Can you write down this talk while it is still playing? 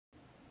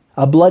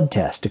A blood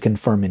test to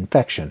confirm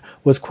infection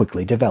was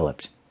quickly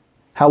developed.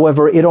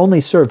 However, it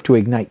only served to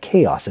ignite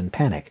chaos and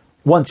panic.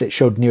 Once it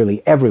showed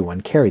nearly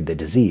everyone carried the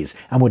disease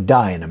and would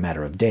die in a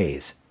matter of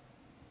days.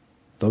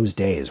 Those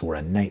days were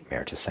a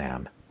nightmare to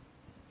Sam.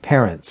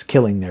 Parents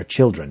killing their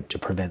children to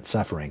prevent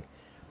suffering.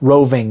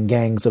 Roving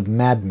gangs of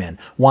madmen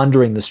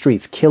wandering the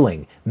streets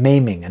killing,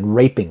 maiming, and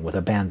raping with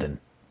abandon.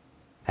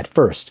 At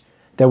first,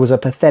 there was a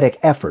pathetic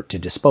effort to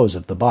dispose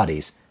of the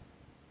bodies.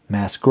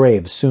 Mass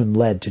graves soon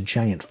led to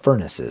giant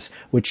furnaces,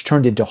 which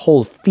turned into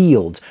whole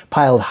fields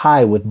piled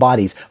high with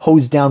bodies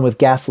hosed down with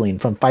gasoline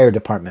from fire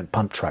department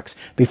pump trucks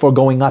before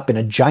going up in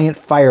a giant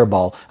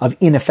fireball of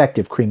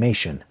ineffective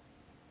cremation.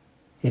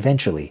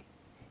 Eventually,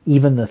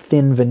 even the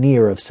thin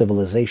veneer of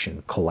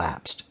civilization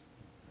collapsed.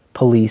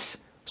 Police,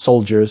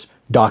 soldiers,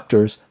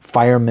 doctors,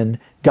 firemen,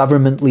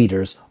 government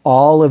leaders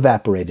all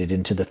evaporated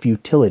into the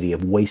futility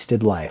of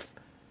wasted life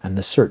and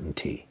the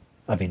certainty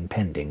of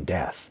impending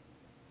death.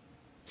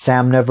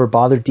 Sam never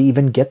bothered to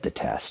even get the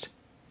test,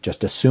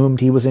 just assumed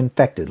he was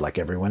infected like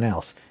everyone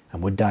else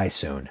and would die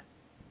soon.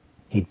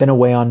 He'd been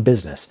away on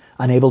business,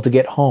 unable to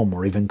get home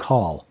or even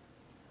call.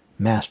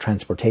 Mass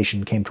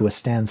transportation came to a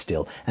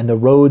standstill, and the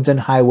roads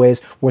and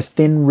highways were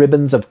thin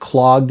ribbons of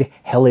clogged,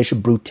 hellish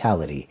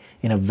brutality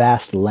in a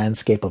vast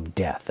landscape of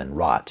death and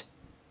rot.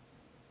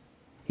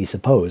 He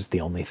supposed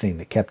the only thing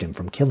that kept him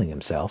from killing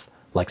himself,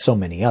 like so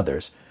many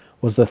others,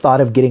 was the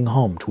thought of getting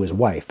home to his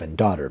wife and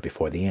daughter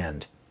before the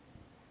end.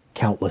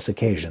 Countless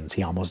occasions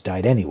he almost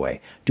died anyway,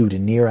 due to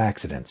near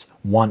accidents,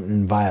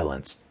 wanton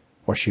violence,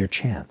 or sheer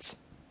chance.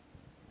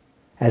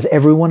 As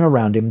everyone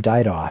around him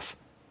died off,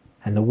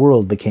 and the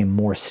world became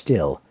more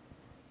still,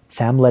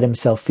 Sam let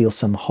himself feel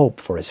some hope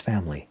for his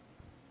family.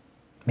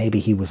 Maybe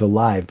he was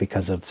alive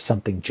because of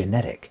something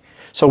genetic,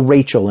 so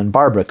Rachel and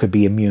Barbara could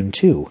be immune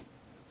too.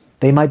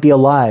 They might be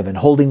alive and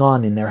holding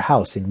on in their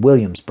house in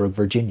Williamsburg,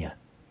 Virginia.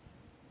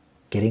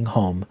 Getting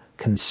home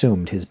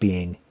consumed his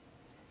being.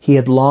 He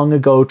had long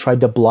ago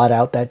tried to blot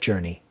out that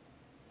journey.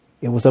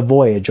 It was a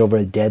voyage over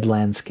a dead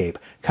landscape,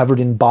 covered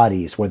in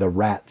bodies where the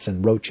rats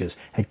and roaches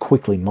had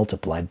quickly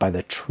multiplied by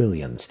the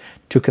trillions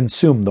to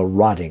consume the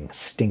rotting,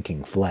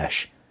 stinking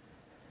flesh.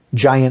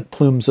 Giant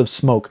plumes of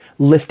smoke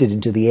lifted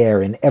into the air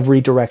in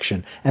every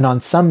direction, and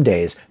on some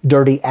days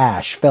dirty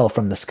ash fell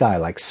from the sky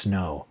like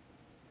snow.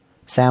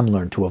 Sam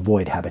learned to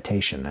avoid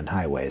habitation and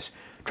highways,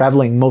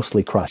 traveling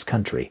mostly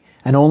cross-country,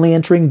 and only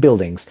entering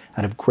buildings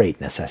out of great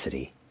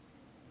necessity.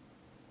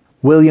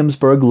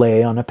 Williamsburg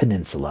lay on a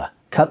peninsula,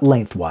 cut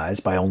lengthwise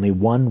by only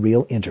one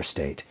real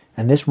interstate,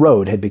 and this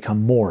road had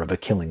become more of a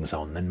killing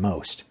zone than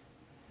most.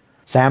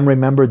 Sam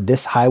remembered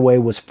this highway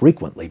was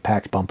frequently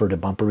packed bumper to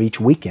bumper each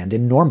weekend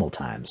in normal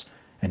times,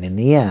 and in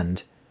the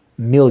end,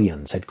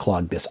 millions had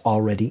clogged this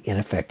already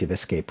ineffective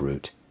escape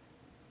route.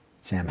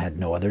 Sam had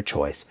no other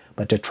choice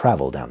but to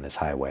travel down this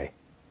highway.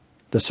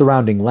 The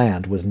surrounding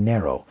land was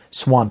narrow,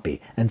 swampy,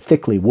 and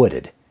thickly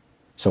wooded,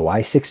 so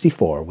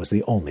I-64 was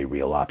the only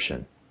real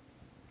option.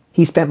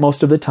 He spent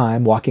most of the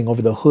time walking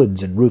over the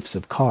hoods and roofs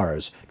of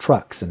cars,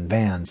 trucks, and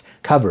vans,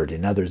 covered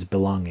in others'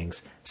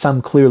 belongings,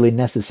 some clearly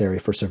necessary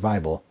for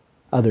survival,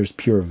 others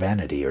pure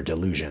vanity or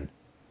delusion.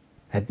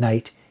 At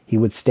night, he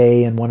would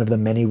stay in one of the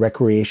many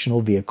recreational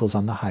vehicles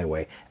on the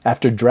highway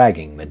after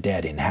dragging the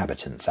dead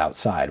inhabitants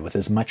outside with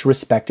as much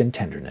respect and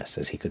tenderness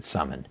as he could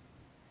summon.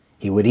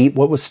 He would eat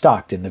what was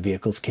stocked in the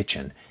vehicle's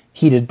kitchen,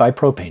 heated by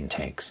propane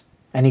tanks,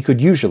 and he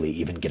could usually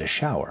even get a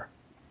shower.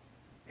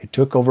 It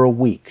took over a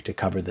week to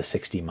cover the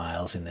 60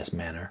 miles in this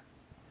manner.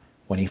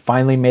 When he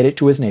finally made it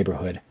to his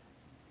neighborhood,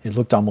 it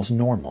looked almost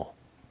normal.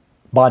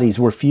 Bodies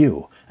were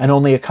few, and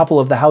only a couple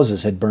of the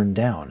houses had burned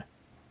down.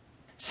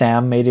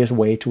 Sam made his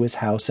way to his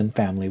house and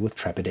family with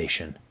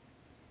trepidation.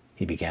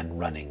 He began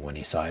running when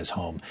he saw his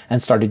home,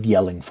 and started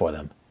yelling for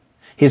them.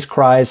 His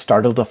cries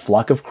startled a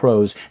flock of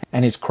crows,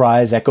 and his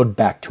cries echoed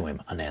back to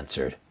him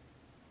unanswered.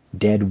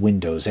 Dead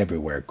windows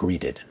everywhere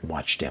greeted and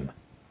watched him.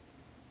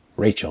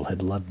 Rachel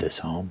had loved this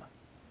home.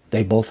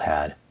 They both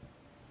had.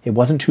 It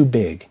wasn't too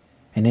big,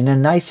 and in a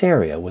nice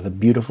area with a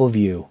beautiful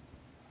view.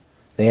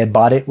 They had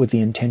bought it with the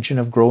intention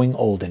of growing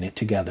old in it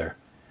together,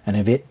 and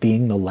of it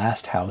being the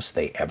last house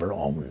they ever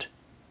owned.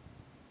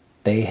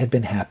 They had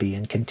been happy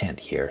and content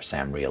here,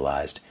 Sam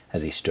realized,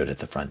 as he stood at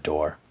the front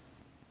door.